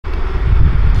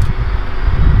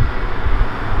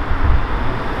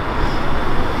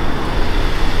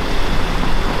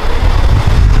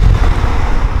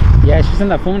in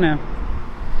the phone now.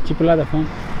 She pull out the phone.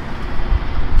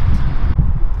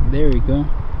 There we go.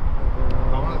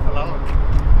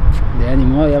 Ya ni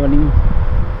modo, ya valimos.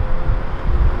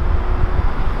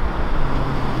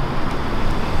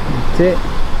 That's it.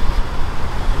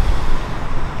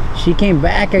 She came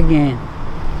back again.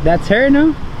 That's her,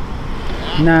 no?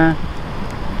 Nah.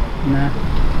 Nah.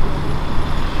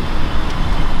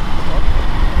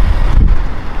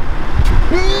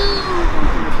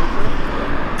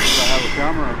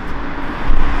 Camera.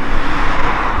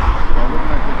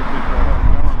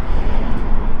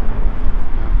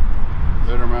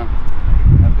 Later, man.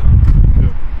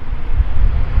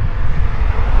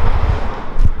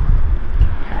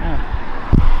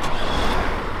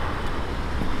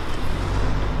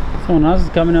 Someone else is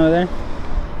coming over there.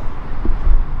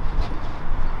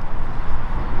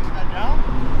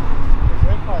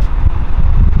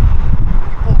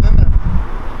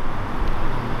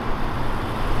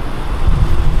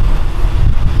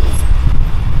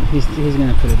 He's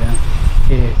gonna put it down.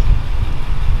 It is.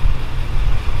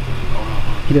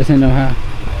 He doesn't know how.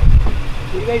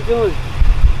 What are you guys doing?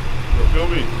 We're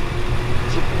filming.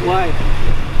 Why?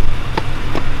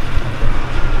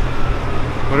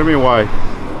 What do you mean, why?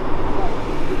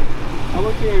 I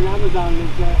work here in Amazon.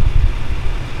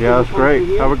 Yeah, that's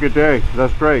great. Have a good day.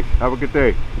 That's great. Have a good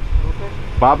day. Okay.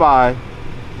 Bye-bye.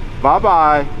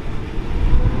 Bye-bye.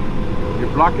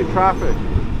 You're blocking traffic.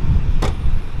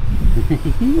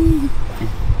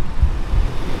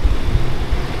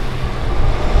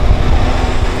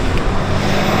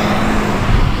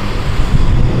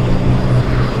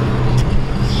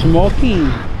 Smoking.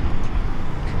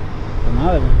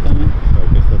 Another one coming. So I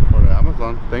guess that's part of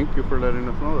Amazon. Thank you for letting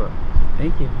us know that.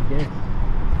 Thank you, I guess.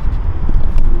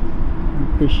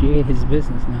 I appreciate his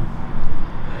business now.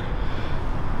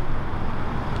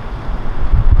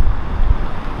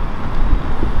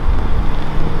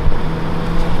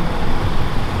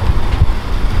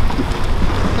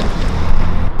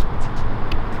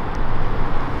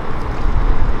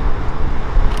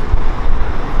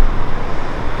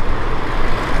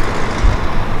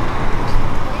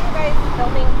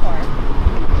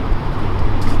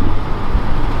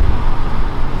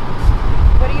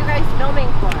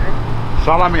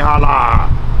 Salami hala.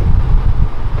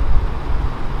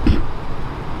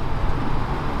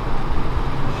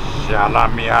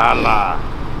 Salami hala.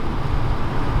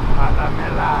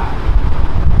 Halamela.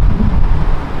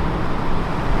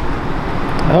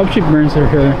 I hope she burns her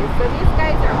hair. So these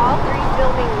guys are all three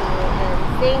filming me and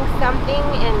saying something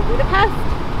in Budapest.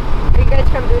 Are you guys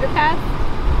from Budapest?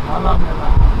 Halamela.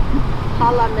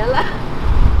 Halamela?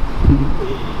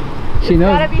 She It's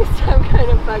knows. gotta be some kind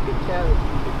of fucking joke.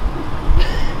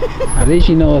 At least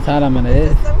she knows how I'm gonna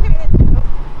is. Some kind of joke.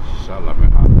 Salami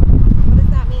hala. What does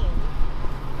that mean?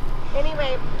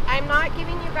 Anyway, I'm not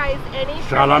giving you guys any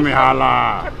Salami permission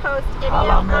hala. to post any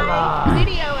of my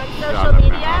video on social Salami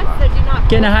media, hala. so do not.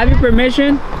 Can I have your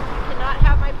permission? You cannot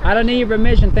have my permission. I don't need your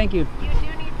permission, thank you. You do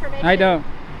need permission. I don't. You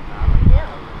do.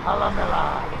 I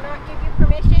do not give you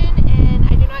permission, and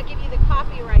I do not give you the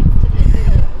copyrights to these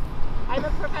videos. I'm a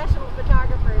professional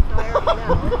photographer, so I already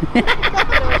know.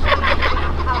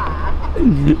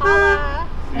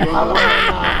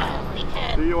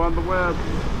 Holla. See you on the web.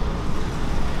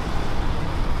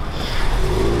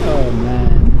 Oh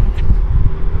man.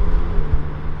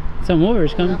 Some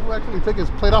movers coming. Who actually took his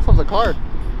plate off of the car?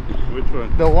 Which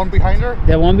one? The one behind her?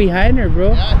 That one behind her,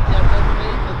 bro.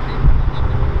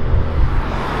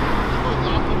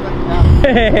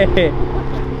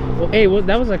 Well, hey, well,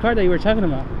 that was the car that you were talking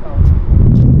about.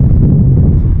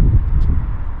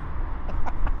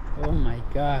 Oh my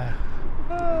god.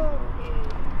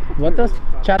 What does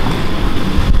chat?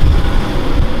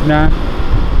 Nah.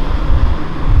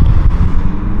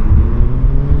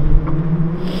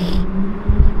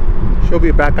 She'll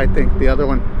be back, I think. The other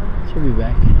one. She'll be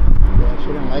back. Yeah, she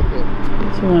didn't like it.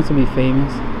 She wants to be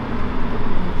famous.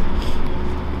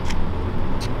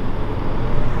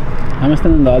 I'm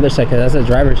standing on the other side because that's the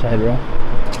driver's side, bro.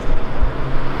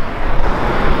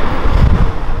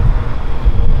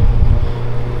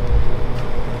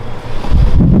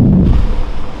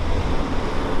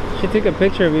 She took a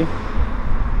picture of you.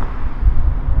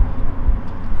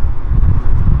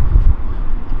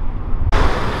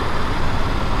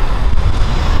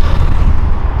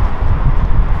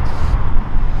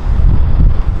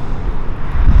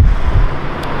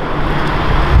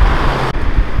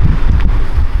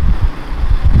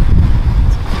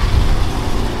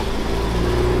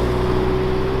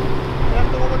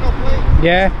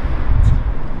 Yeah.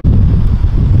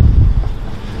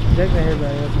 Check the hair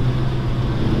back.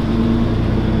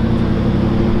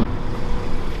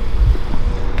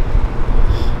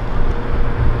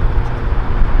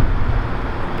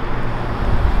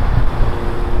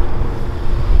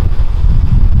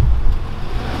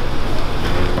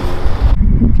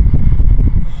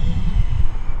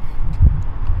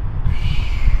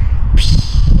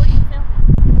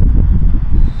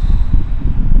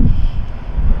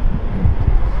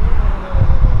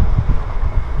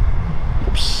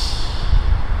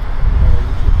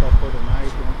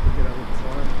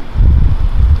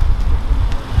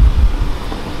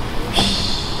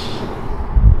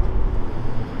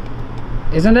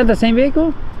 Isn't that the same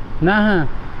vehicle? Nah,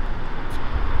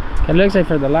 huh? It looks like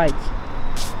for the lights.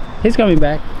 He's coming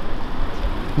back.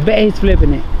 Bet he's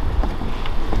flipping it.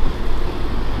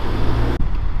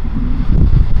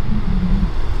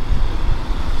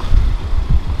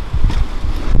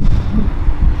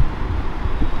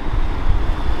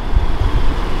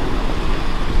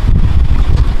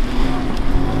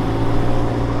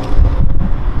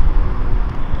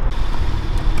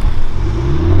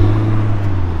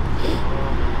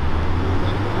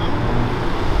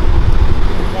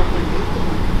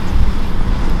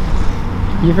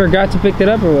 You forgot to pick it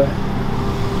up or what?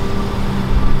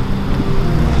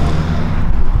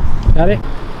 Got it?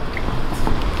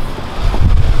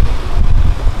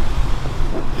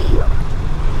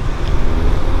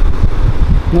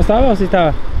 ¿No estaba o sí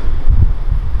estaba?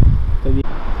 Estoy bien.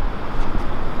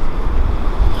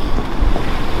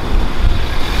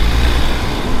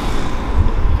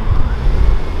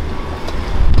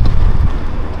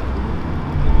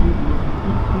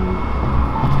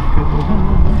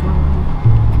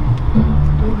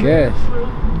 Good.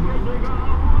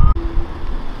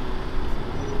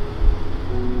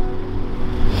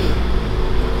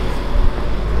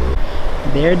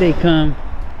 There they come.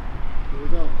 Here we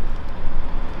go.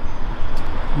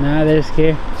 Nah, they're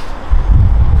scared.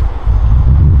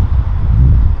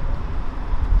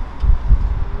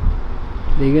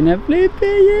 They gonna flip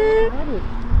it, yeah.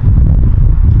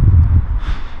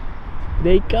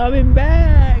 They coming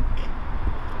back.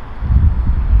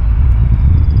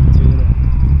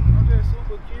 I'm just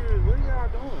super curious. What are y'all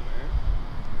doing, man?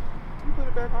 You put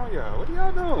it back on y'all. What are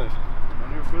y'all doing? None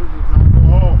of your business. Now go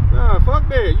home. Nah, fuck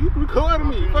that. You recording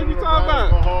me. Fuck you talking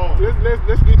about? Go home.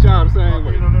 Let's get y'all the same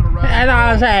way. That's all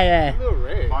I'm saying. Little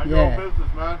rat. Mind Yeah. your own business,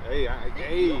 man. Hey,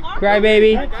 hey. Cry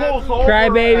baby. You pull over Cry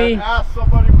baby. and ask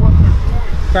somebody what they're doing.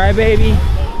 Cry baby. I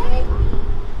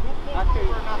can't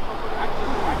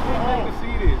make you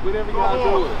see this. Whatever y'all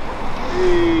doing.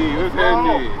 Hey, what's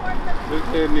happening? What's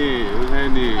happening? What's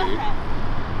happening?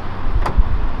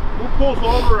 Who pulls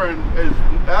over and is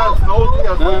as nosy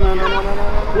as No.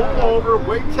 pull over,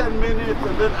 wait 10 minutes,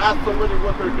 and then ask somebody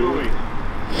what they're doing?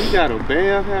 He got a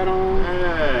bath hat on.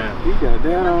 Yeah. He got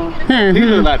that on. He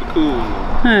look like the cool one.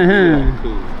 He look like the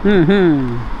cool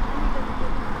one.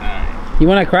 You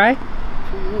wanna cry?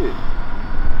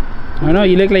 Oh no,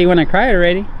 you look like you wanna cry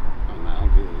already. Oh, no, I'm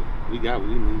good. We got what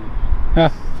we need. Oh,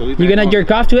 So we you gonna jerk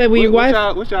off to it with your wife?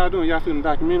 What y'all doing? Y'all filming a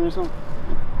documentary or something?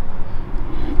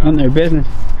 None of their business,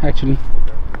 actually.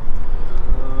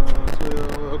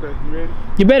 Okay, you ready?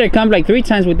 You better come like 3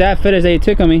 times with that footage that you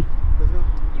took on me. Let's go.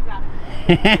 You got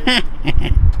it.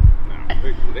 Nah,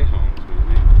 they homes,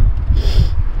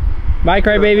 man. Bye,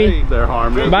 crybaby. They're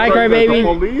harmless. Bye, Like crybaby. the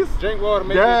police? Drink water,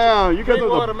 make Yeah, you guys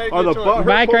drink water, are make the your choice. butthurt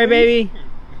Bye, police? crybaby.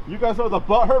 You guys are the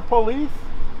butthurt police?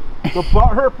 The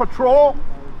butthurt patrol?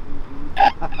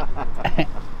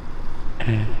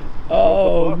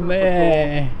 Oh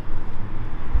man,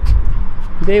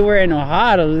 they were in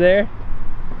Ojados there.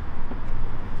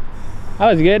 That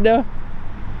was good though.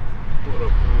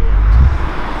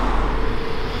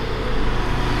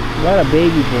 What a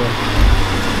baby boy.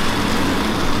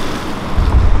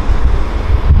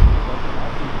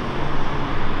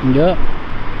 Yup.